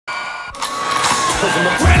Cause I'm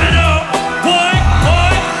a criminal. Boy,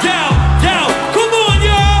 boy, yo, yo, come on,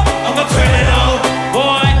 y'all. I'm a criminal.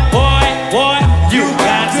 Boy, boy, boy, you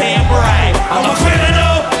goddamn right. I'm a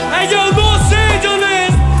criminal. Hey, yo, Los Angeles,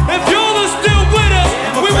 if y'all are still with us,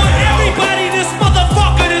 we want everybody in this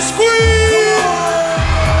motherfucker to scream.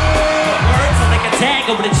 Words are like a tag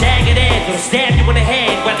over the jagged edge. Gonna stab you in the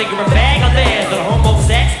head, whether you're a bag or less. Or homo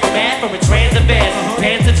sex, mad for a trans event.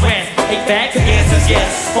 Pants and dress, hate facts and answers,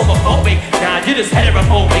 yes. Homophobic, nah, you're just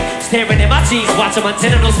heterophobic. Staring at my cheeks, watching my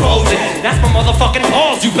genitals posing. That's my motherfucking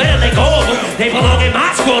balls, you better let go of them. They belong in my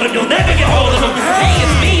scrotum, you'll never get hold of them. Hey,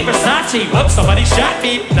 it's me, Versace. Whoops, somebody shot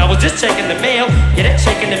me. I was just checking the mail. Get it,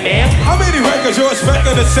 checking the mail. How many records you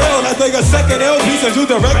expecting to sell? I think a second LP since you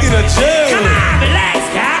directly to jail. Come on, relax,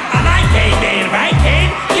 cop. I like amen, right, Ken?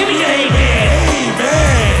 Give me your amen.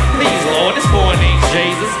 Amen. Please, Lord, this boy named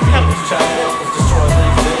Jesus. Help us, child.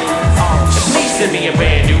 Please send me a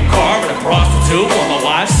brand new car and a prostitute while my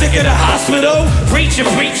wife's sick at the hospital. Preacher,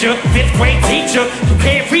 preacher, 5th grade teacher. You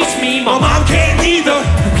can't reach me, my mom can't either.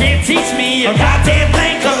 You can't teach me a goddamn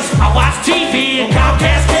thing, cause I watch TV and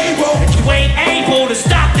Comcast cable. And you ain't able to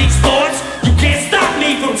stop these thoughts. You can't stop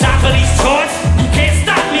me from topping these charts. You can't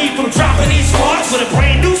stop me from dropping these parts with a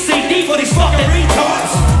brand new CD for these fucking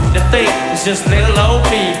retards. The thing is just little old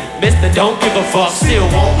me, Mr. Don't give a fuck, still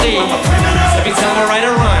won't leave. Every time I write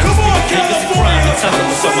a rhyme, Come on, think it's a crime, it's something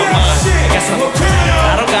what's on my mind. I guess I'm a criminal.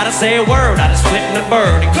 I don't gotta say a word, I just flip the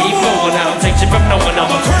bird and keep going. I don't take shit from no one,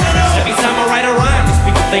 I'm a criminal. Every time I write a rhyme, these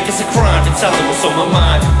people think it's a crime to tell them what's on my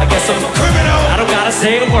mind. I guess I'm a criminal. I don't gotta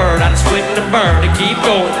say a word, I just flip the bird and keep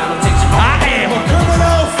going. I don't take shit. I